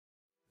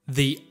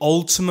The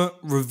ultimate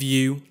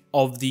review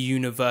of the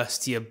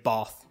University of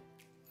Bath.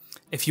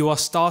 If you are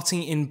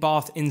starting in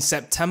Bath in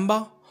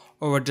September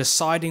or are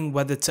deciding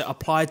whether to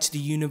apply to the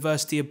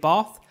University of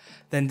Bath,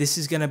 then this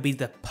is going to be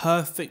the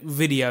perfect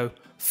video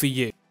for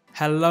you.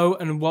 Hello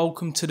and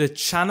welcome to the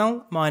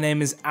channel. My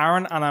name is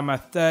Aaron and I'm a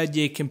third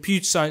year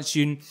computer science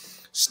student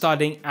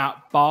studying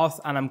at Bath,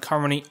 and I'm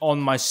currently on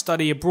my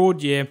study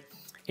abroad year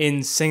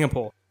in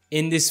Singapore.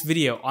 In this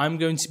video, I'm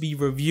going to be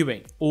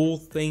reviewing all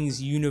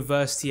things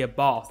University of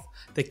Bath,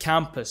 the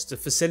campus, the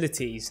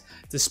facilities,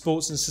 the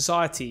sports and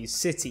societies,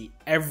 city,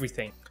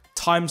 everything.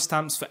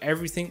 Timestamps for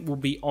everything will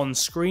be on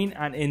screen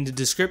and in the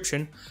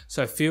description,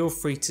 so feel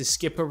free to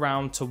skip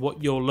around to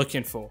what you're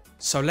looking for.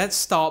 So let's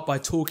start by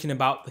talking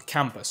about the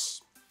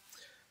campus.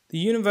 The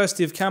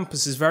University of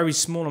Campus is very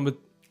small and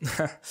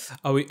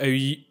are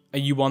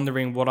you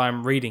wondering what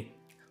I'm reading?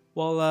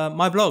 Well,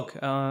 my blog,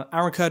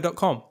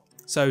 aaronkerr.com.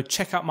 So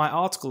check out my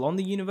article on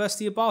the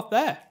University of Bath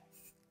there.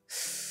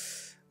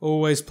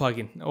 Always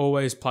plugging.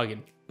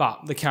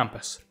 But the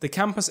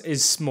campus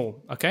is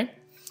small, okay?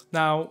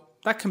 Now,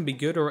 that can be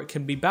good or it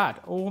can be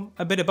bad, or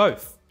a bit of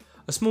both.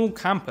 A small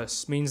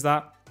campus means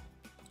that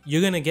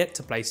you're going to get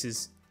to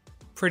places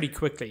pretty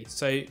quickly,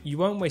 so you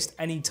won't waste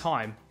any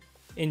time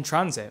in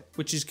transit,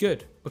 which is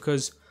good,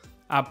 because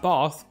at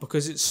Bath,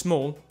 because it's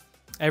small,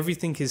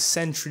 everything is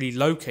centrally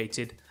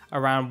located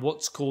around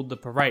what's called the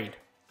parade.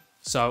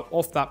 So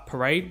off that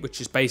parade,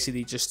 which is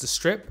basically just a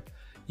strip,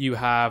 you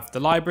have the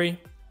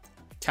library,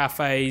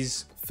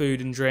 cafes, food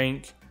and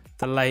drink,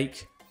 the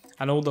lake,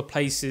 and all the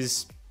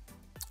places,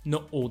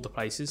 not all the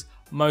places,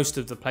 most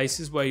of the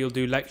places where you'll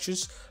do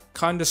lectures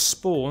kind of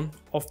spawn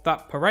off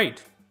that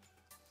parade.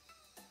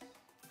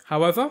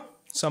 However,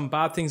 some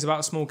bad things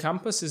about a small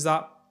campus is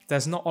that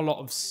there's not a lot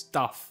of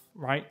stuff,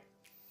 right?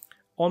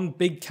 On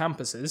big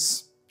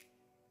campuses,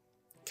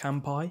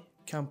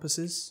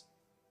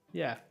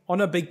 yeah,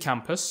 on a big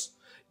campus,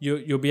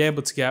 you'll be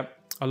able to get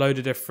a load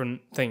of different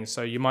things.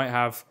 So you might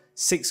have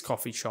 6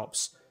 coffee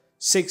shops,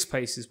 6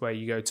 places where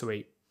you go to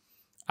eat.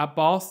 At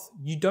Bath,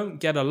 you don't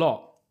get a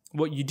lot.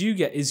 What you do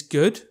get is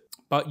good,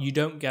 but you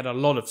don't get a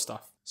lot of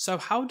stuff. So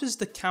how does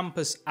the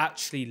campus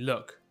actually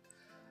look?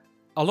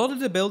 A lot of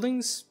the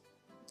buildings,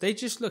 they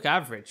just look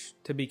average,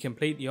 to be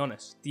completely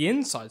honest. The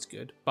inside's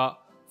good, but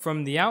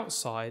from the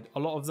outside,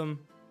 a lot of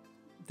them,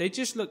 they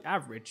just look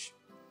average.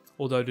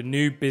 Although the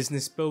new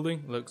business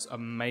building looks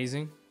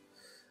amazing.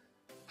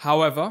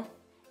 However,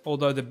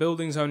 although the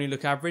buildings only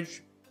look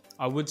average,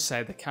 I would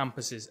say the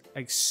campus is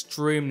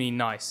extremely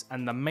nice.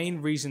 And the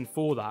main reason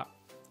for that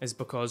is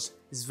because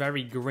it's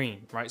very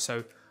green, right?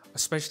 So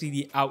especially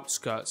the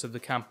outskirts of the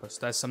campus,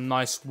 there's some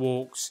nice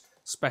walks,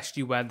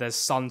 especially where there's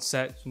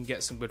sunset, you can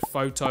get some good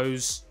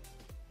photos.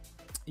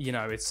 You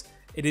know,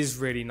 it is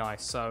really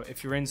nice. So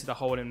if you're into the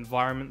whole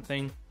environment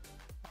thing,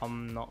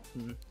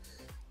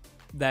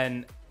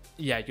 then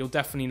yeah, you'll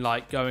definitely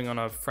like going on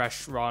a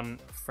fresh run.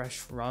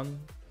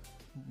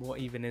 What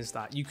even is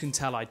that? You can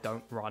tell I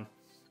don't run.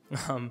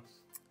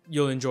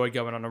 You'll enjoy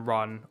going on a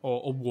run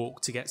or a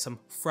walk to get some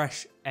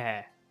fresh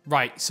air.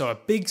 Right, so a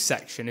big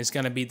section is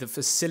going to be the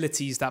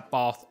facilities that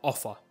Bath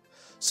offer.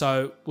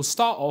 So we'll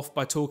start off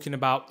by talking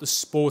about the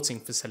sporting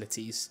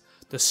facilities.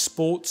 The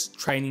Sports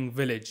Training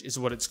Village is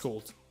what it's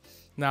called.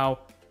 Now,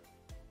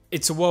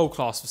 it's a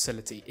world-class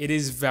facility. It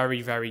is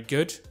very, very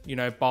good. You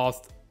know,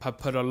 Bath have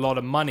put a lot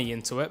of money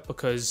into it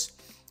because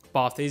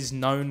Bath is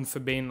known for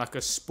being like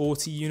a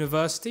sporty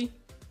university.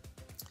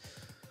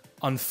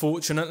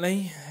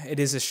 Unfortunately, it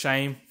is a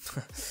shame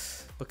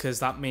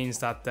because that means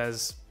that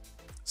there's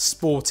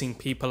sporting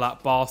people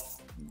at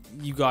Bath.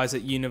 You guys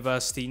at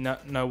university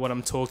know what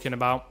I'm talking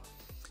about.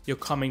 You're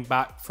coming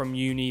back from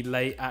uni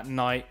late at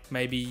night.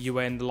 Maybe you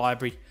were in the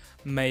library.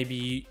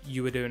 Maybe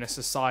you were doing a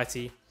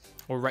society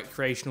or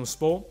recreational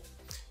sport.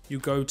 You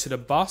go to the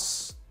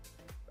bus,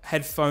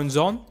 headphones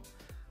on.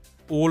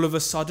 All of a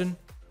sudden,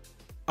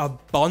 a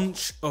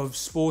bunch of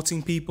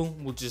sporting people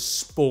will just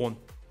spawn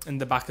in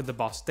the back of the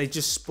bus. They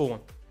just spawn.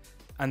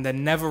 And they're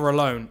never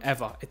alone,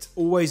 ever. It's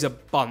always a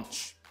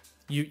bunch.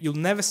 You'll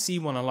never see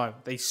one alone.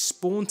 They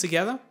spawn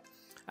together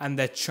and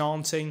they're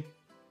chanting,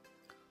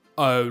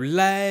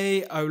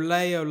 Olé,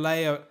 Olé,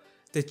 Olé.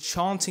 They're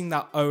chanting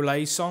that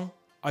Olé song.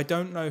 I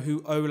don't know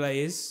who Olé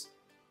is.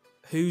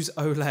 Who's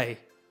Olé?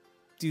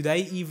 Do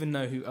they even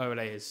know who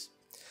Olé is?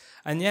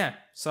 And yeah,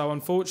 so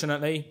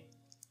unfortunately,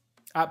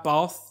 at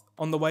Bath,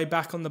 on the way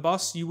back on the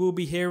bus, you will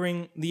be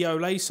hearing the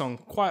Olé song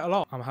quite a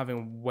lot. I'm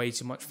having way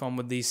too much fun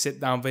with these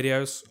sit-down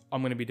videos.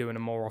 I'm going to be doing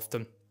them more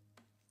often.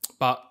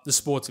 But the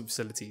sporting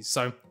facilities.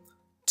 So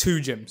 2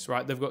 gyms,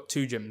 right? They've got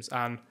 2 gyms.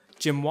 And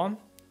gym 1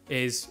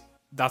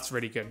 that's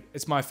really good.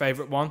 It's my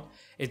favorite one.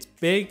 It's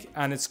big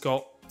and it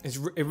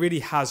really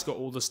has got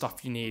all the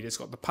stuff you need. It's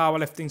got the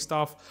powerlifting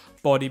stuff,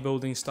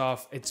 bodybuilding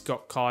stuff. It's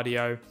got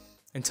cardio.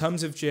 In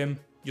terms of gym,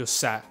 you're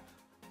set.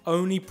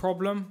 Only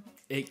problem,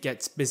 it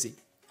gets busy.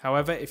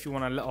 However, if you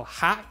want a little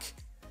hack,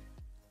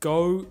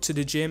 go to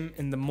the gym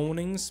in the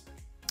mornings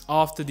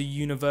after the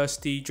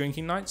university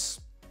drinking nights,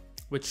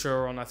 which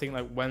are on, I think,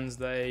 like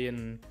Wednesday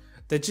and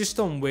They're just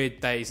on weird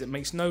days. It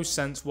makes no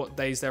sense what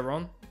days they're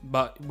on,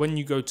 but when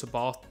you go to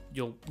Bath,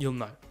 you'll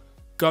know.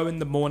 Go in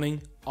the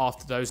morning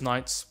after those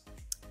nights,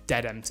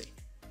 dead empty.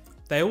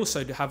 They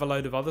also have a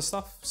load of other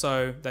stuff.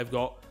 So they've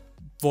got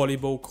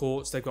volleyball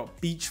courts, they've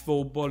got beach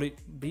ball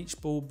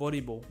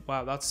volleyball.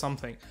 Wow, that's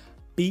something.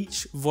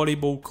 Beach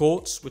volleyball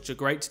courts, which are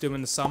great to do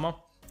in the summer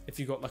if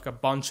you've got like a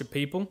bunch of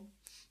people.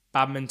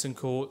 Badminton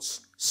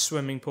courts,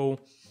 swimming pool,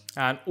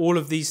 and all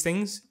of these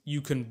things you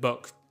can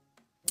book.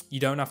 You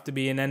don't have to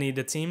be in any of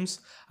the teams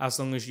as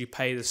long as you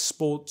pay the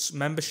sports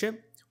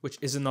membership, which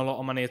isn't a lot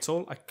of money at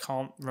all. I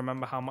can't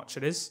remember how much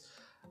it is.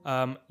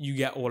 You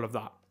get all of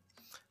that.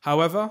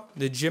 However,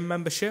 the gym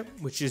membership,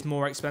 which is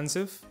more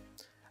expensive,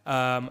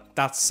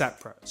 that's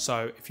separate.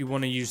 So if you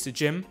want to use the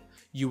gym,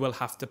 you will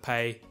have to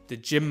pay the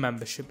gym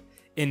membership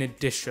in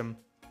addition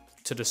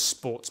to the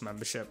sports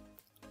membership.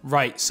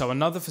 Right, so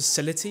another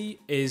facility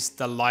is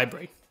the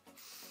library.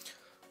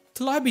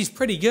 The library is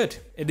pretty good.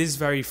 It is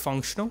very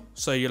functional.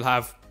 So you'll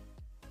have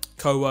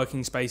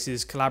co-working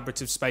spaces,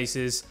 collaborative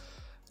spaces.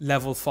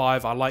 Level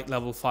 5, I like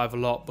level 5 a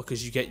lot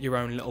because you get your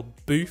own little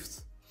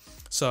booth.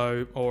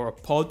 So, or a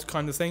pod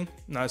kind of thing.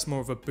 No, it's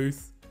more of a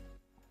booth.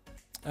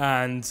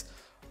 And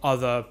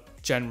other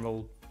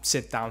general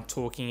sit-down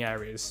talking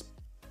areas.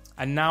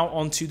 And now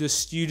onto the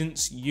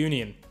Students'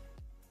 Union.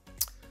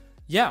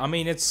 Yeah, I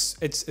mean, it's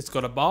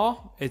got a bar.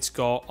 It's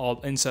got, I'll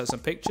insert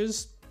some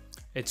pictures.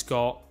 It's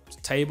got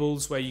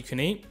tables where you can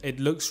eat. It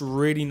looks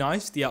really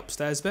nice, the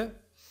upstairs bit.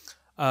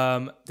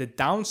 The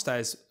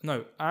downstairs,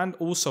 no, and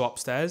also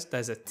upstairs,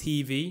 there's a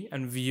TV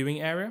and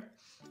viewing area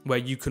where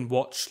you can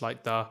watch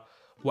like the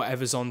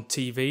whatever's on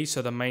TV.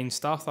 So the main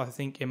stuff, I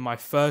think in my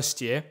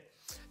first year,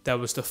 there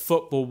was the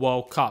Football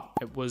World Cup.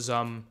 It was,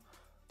 oh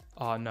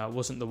no, it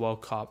wasn't the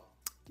World Cup.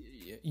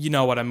 You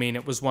know what I mean?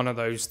 It was one of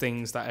those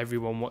things that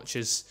everyone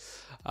watches.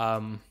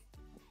 And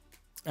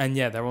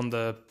yeah, they're on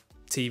the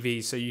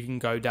TV, so you can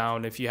go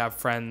down if you have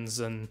friends,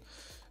 and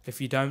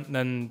if you don't,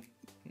 then,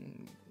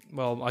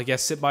 well, I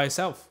guess sit by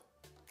yourself.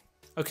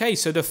 Okay,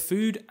 so the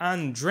food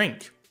and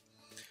drink.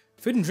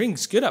 Food and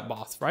drink's good at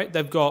Bath, right?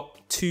 They've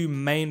got two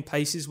main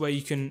places where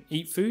you can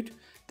eat food.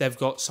 They've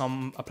got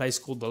a place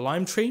called the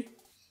Lime Tree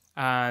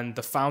and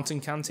the Fountain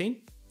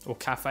Canteen, or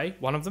Cafe,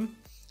 one of them.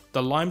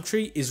 The Lime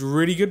Tree is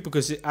really good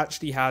because it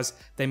actually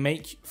they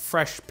make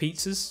fresh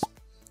pizzas.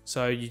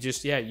 So you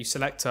just, you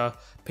select a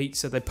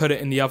pizza, they put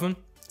it in the oven,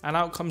 and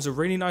out comes a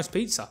really nice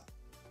pizza.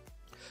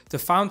 The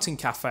Fountain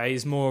Cafe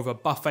is more of a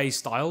buffet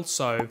style,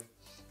 so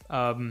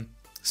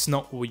it's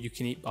not all you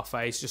can eat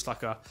buffet, it's just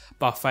like a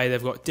buffet.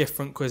 They've got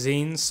different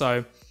cuisines,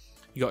 so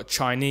you got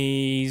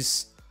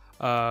Chinese,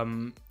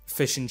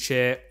 fish and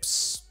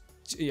chips,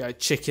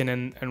 chicken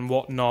and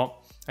whatnot.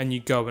 And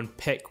you go and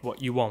pick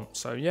what you want.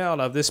 So yeah, I'll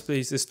have this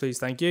please,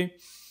 thank you.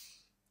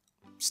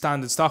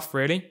 Standard stuff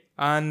really.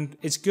 And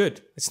it's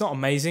good. It's not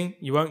amazing.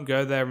 You won't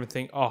go there and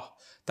think, oh,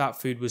 that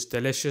food was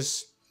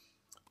delicious.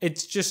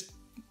 It's just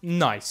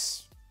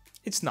nice.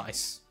 It's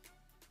nice.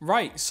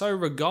 Right, so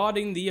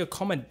regarding the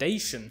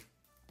accommodation,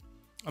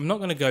 I'm not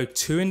going to go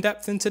too in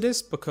depth into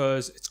this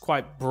because it's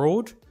quite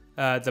broad.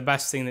 The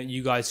best thing that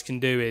you guys can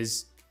do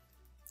is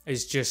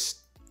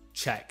just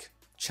check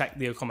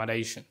the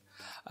accommodation.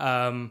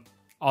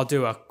 I'll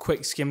do a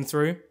quick skim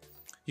through.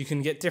 You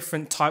can get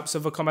different types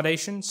of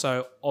accommodation,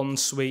 so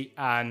ensuite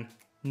and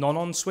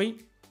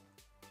non-ensuite.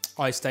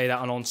 I stayed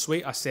at an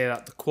ensuite. I stayed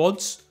at the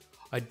Quads.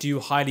 I do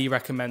highly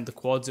recommend the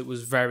Quads. It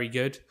was very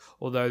good,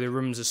 although the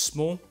rooms are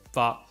small,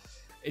 but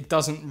it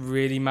doesn't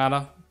really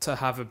matter to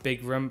have a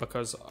big room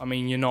because, I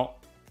mean, you're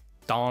not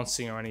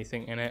dancing or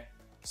anything in it.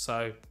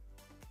 So,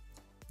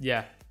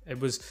 yeah, it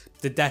was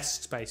the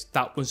desk space.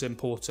 That was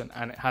important,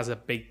 and it has a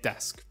big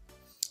desk,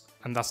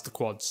 and that's the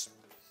Quads.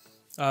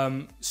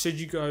 Should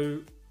you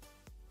go...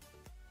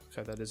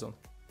 Okay, that is on.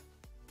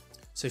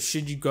 So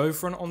should you go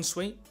for an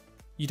ensuite?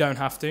 You don't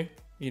have to.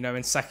 You know,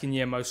 in second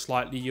year, most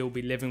likely you'll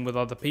be living with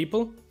other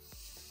people.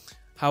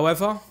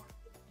 However,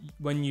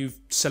 when you've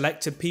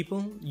selected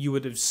people, you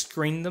would have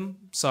screened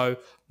them. So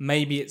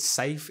maybe it's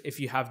safe if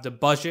you have the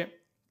budget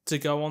to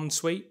go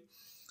ensuite.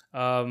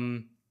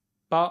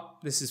 But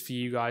this is for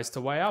you guys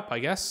to weigh up, I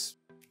guess.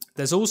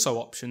 There's also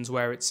options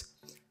where it's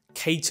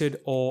catered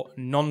or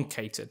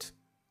non-catered,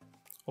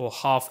 or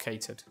half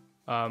catered.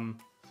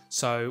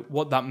 So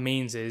what that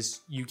means is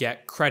you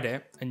get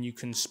credit and you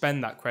can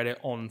spend that credit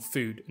on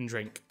food and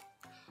drink.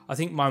 I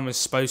think mine was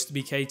supposed to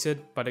be catered,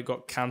 but it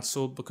got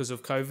cancelled because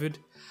of COVID.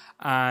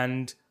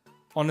 And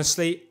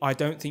honestly, I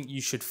don't think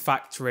you should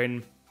factor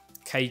in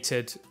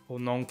catered or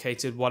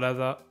non-catered,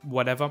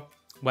 whatever,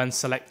 when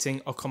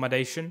selecting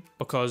accommodation,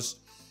 because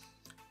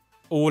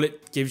all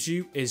it gives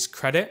you is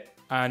credit,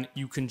 and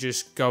you can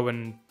just go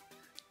and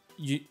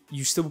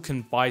you still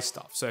can buy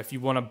stuff. So if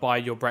you want to buy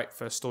your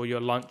breakfast or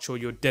your lunch or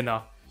your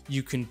dinner,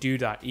 you can do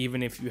that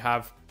even if you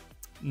have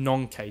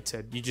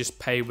non-catered. You just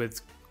pay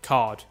with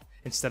card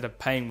instead of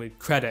paying with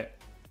credit.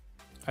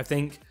 I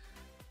think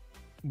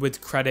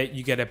with credit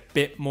you get a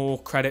bit more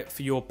credit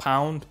for your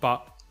pound,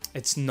 but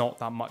it's not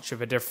that much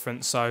of a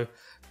difference. So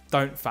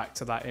don't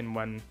factor that in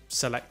when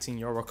selecting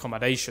your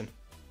accommodation.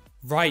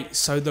 Right,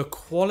 so the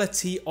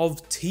quality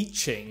of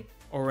teaching,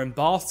 or in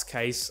Bath's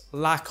case,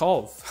 lack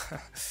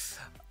of.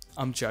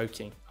 I'm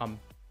joking.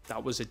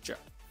 That was a joke.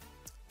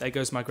 There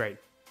goes my grade.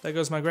 There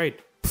goes my grade.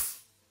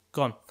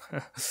 Gone.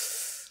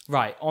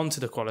 Right, on to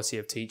the quality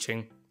of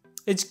teaching.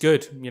 It's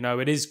good,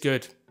 it is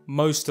good.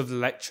 Most of the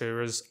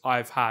lecturers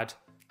I've had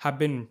have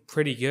been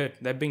pretty good.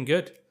 They've been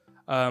good,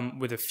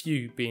 with a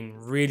few being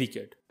really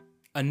good.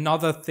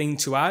 Another thing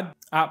to add,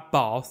 at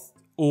Bath,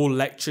 all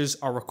lectures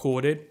are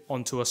recorded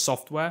onto a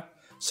software.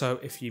 So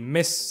if you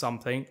missed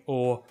something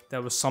or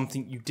there was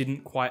something you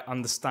didn't quite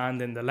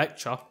understand in the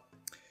lecture,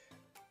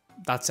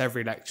 that's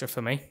every lecture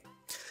for me.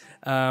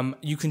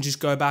 You can just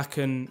go back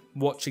and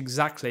watch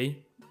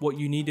exactly what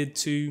you needed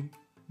to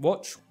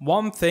watch.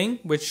 One thing,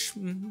 which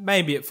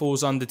maybe it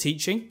falls under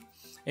teaching,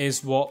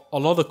 is what a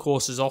lot of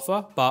courses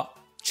offer, but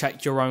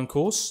check your own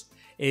course,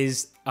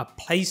 is a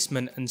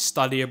placement and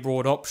study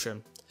abroad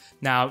option.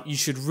 Now, you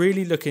should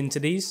really look into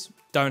these.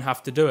 Don't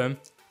have to do them.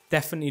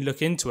 Definitely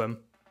look into them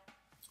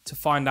to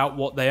find out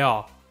what they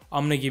are.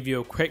 I'm going to give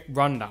you a quick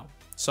rundown.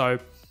 So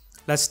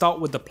let's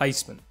start with the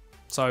placement.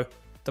 So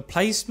the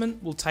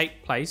placement will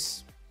take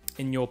place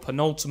in your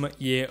penultimate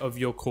year of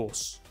your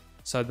course.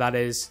 So that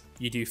is,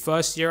 you do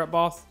first year at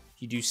Bath,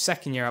 you do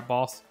second year at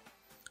Bath,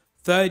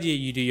 third year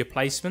you do your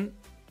placement,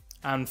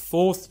 and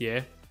fourth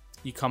year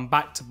you come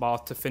back to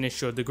Bath to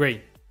finish your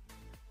degree.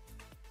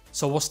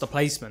 So what's the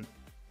placement?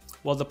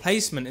 Well, the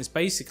placement is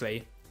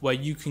basically where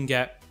you can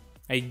get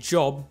a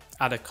job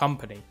at a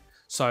company.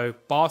 So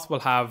Bath will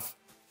have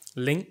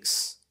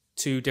links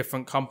to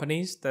different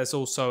companies. There's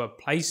also a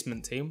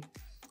placement team,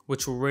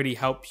 which will really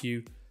help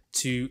you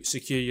to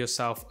secure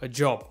yourself a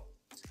job.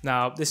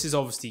 Now, this is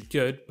obviously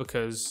good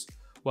because,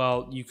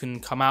 well, you can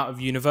come out of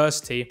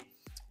university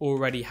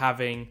already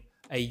having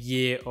a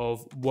year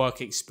of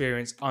work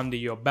experience under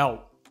your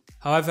belt.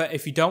 However,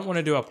 if you don't want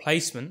to do a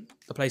placement,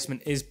 the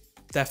placement is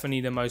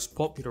definitely the most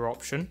popular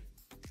option.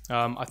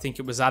 I think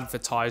it was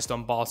advertised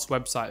on Bath's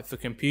website for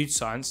computer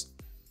science.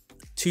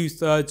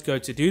 2/3 go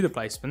to do the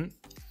placement.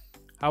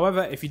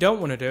 However, if you don't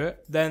want to do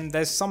it, then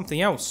there's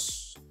something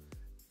else.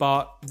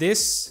 But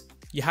this,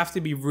 you have to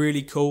be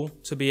really cool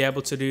to be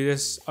able to do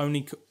this.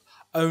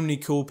 Only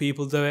cool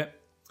people do it.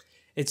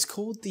 It's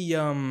called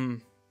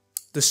the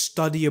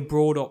study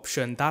abroad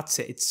option. That's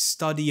it. It's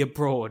study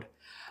abroad.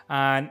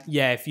 And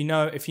yeah, if you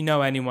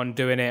know anyone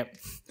doing it,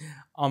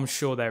 I'm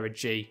sure they're a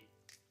G.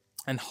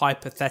 And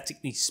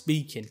hypothetically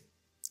speaking,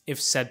 if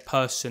said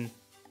person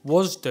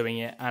was doing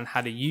it and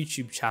had a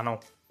YouTube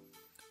channel,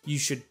 you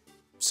should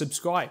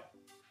subscribe.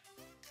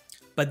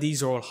 But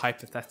these are all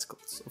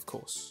hypotheticals, of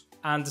course.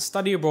 And the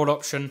study abroad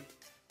option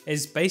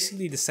is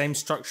basically the same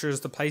structure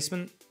as the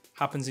placement,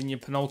 happens in your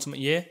penultimate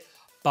year,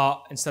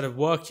 but instead of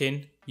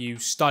working, you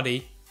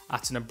study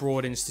at an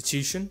abroad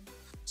institution.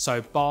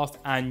 So Bath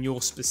and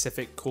your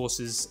specific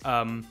courses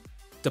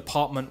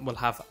department will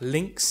have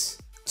links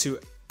to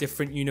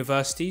different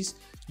universities.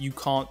 You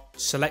can't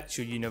select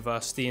your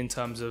university in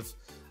terms of,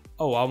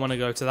 oh, I want to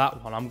go to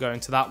that one, I'm going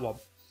to that one.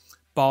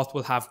 Bath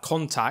will have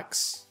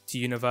contacts to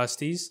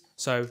universities,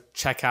 so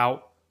check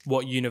out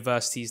what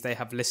universities they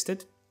have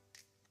listed.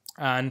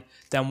 And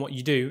then what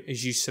you do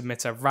is you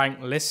submit a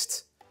ranked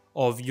list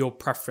of your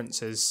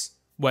preferences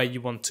where you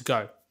want to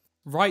go.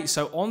 Right,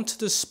 so on to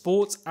the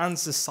sports and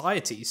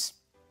societies.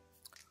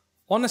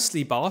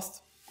 Honestly, Bath,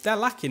 they're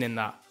lacking in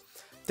that.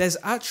 There's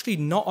actually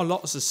not a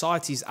lot of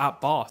societies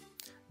at Bath.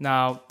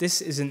 Now,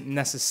 this isn't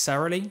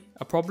necessarily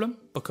a problem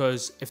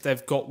because if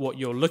they've got what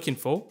you're looking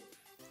for,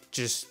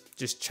 just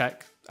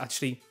check.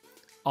 Actually,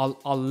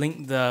 I'll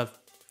link the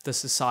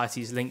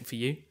societies link for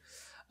you.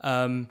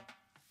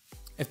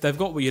 If they've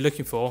got what you're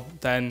looking for,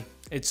 then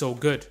it's all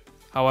good.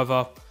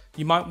 However,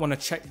 you might want to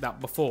check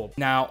that before.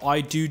 Now,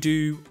 I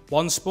do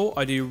one sport.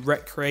 I do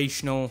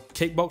recreational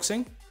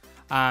kickboxing,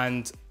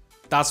 and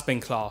that's been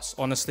class.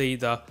 Honestly,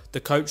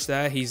 the coach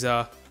there, he's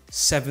a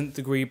 7th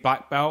degree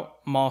black belt,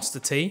 Master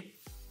T.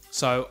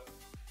 So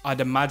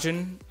I'd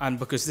imagine, and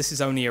because this is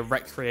only a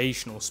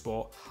recreational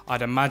sport,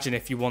 I'd imagine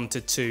if you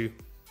wanted to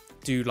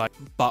do like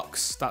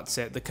bucks, that's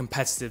it, the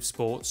competitive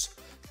sports,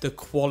 the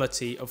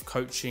quality of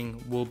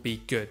coaching will be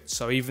good.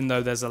 So even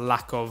though there's a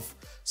lack of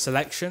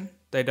selection,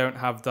 they don't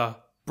have the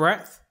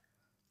breadth,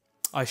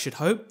 I should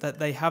hope that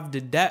they have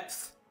the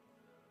depth.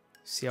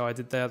 See how I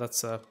did there?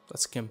 That's a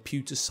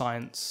computer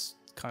science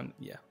kind of,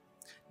 yeah,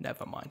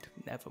 never mind.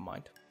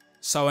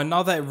 So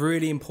another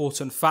really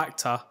important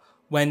factor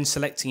when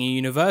selecting a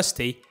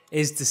university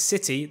is the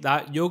city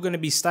that you're going to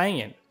be staying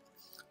in,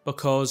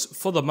 because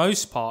for the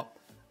most part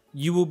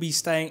you will be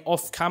staying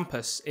off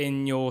campus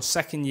in your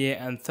second year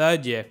and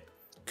third year.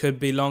 Could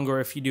be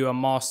longer if you do a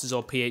master's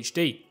or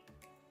PhD.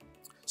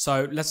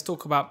 So let's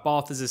talk about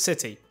Bath as a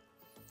city.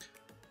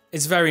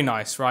 It's very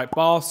nice, right?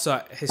 Bath's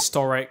a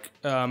historic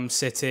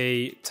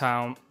city,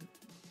 town's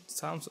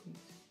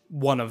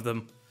one of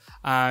them.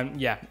 And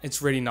yeah,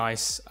 it's really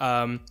nice.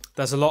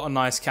 There's a lot of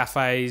nice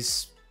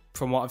cafes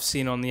from what I've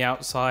seen on the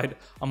outside.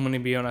 I'm going to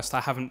be honest,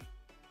 I haven't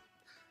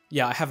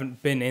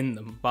been in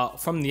them, but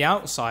from the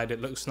outside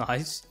it looks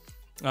nice.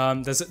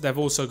 They've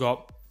also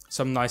got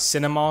some nice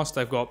cinemas.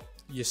 They've got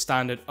your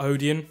standard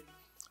Odeon,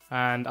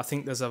 and I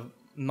think there's a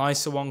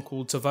nicer one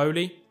called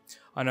Tivoli.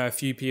 I know a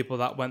few people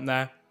that went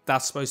there.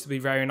 That's supposed to be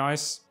very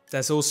nice.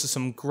 There's also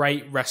some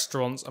great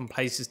restaurants and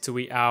places to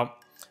eat out.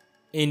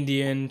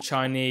 Indian,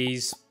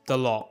 Chinese, the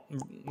lot.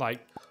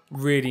 Like,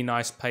 really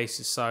nice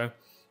places. So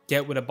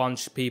get with a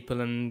bunch of people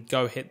and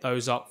go hit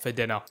those up for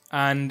dinner.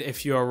 And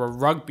if you're a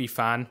rugby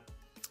fan,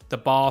 the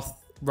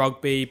Bath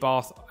Rugby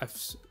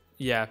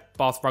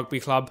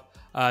Club,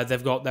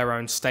 they've got their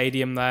own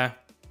stadium there,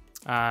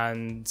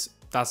 and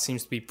that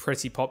seems to be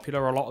pretty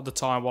popular. A lot of the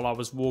time while I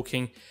was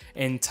walking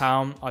in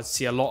town, I'd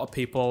see a lot of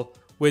people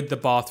with the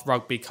Bath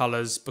Rugby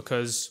colours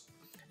because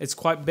it's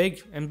quite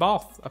big in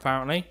Bath,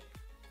 apparently.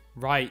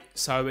 Right,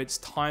 so it's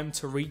time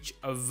to reach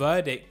a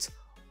verdict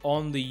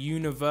on the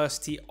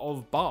University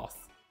of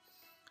Bath.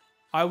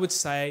 I would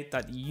say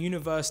that the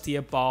University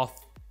of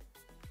Bath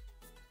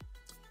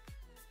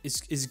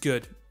is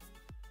good.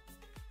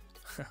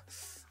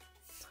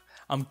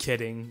 I'm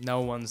kidding.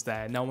 No one's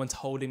there. No one's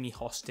holding me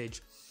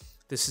hostage.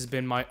 This has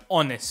been my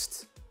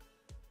honest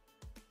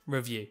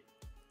review.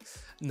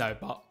 No,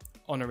 but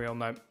on a real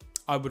note,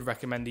 I would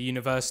recommend the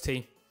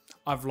university.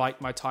 I've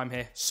liked my time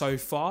here so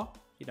far.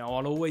 You know,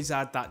 I'll always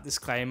add that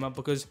disclaimer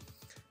because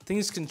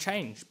things can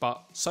change.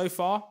 But so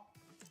far,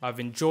 I've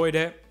enjoyed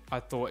it. I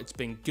thought it's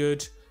been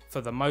good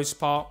for the most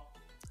part.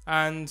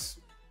 And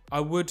I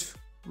would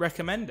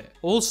recommend it.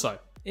 Also,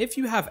 if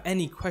you have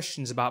any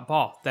questions about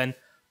Bath, then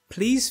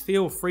please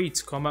feel free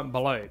to comment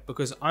below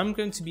because I'm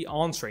going to be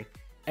answering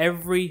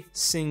every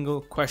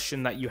single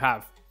question that you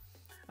have.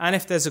 And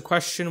if there's a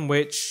question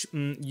which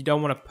you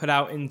don't want to put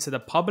out into the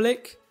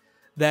public,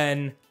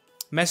 then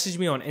message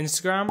me on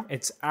Instagram.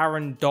 It's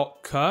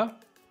aaron.kerr.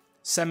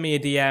 Send me a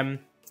DM.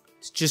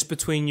 It's just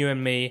between you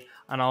and me,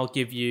 and I'll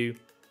give you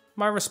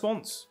my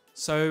response.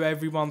 So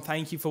everyone,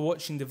 thank you for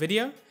watching the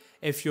video.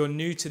 If you're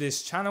new to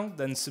this channel,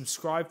 then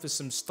subscribe for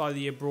some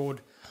study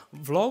abroad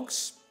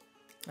vlogs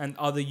and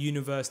other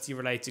university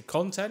related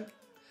content.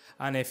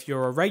 And if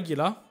you're a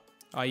regular,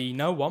 i.e.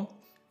 no one,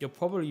 you're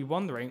probably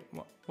wondering,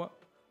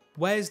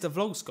 where's the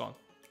vlogs gone?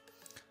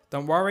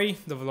 Don't worry,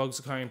 the vlogs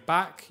are coming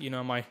back. You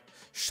know, my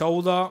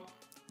shoulder,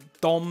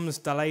 DOMS,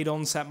 delayed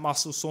onset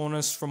muscle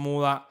soreness from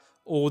all that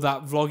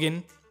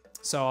vlogging.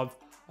 So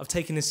I've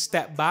taken a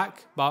step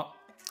back, but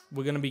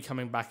we're going to be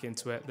coming back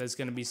into it. There's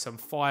going to be some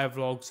fire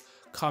vlogs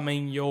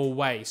coming your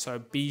way, so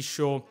be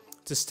sure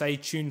to stay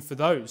tuned for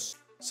those.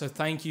 So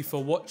thank you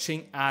for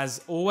watching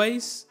as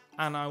always,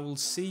 and I will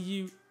see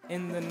you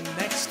in the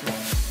next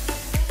one.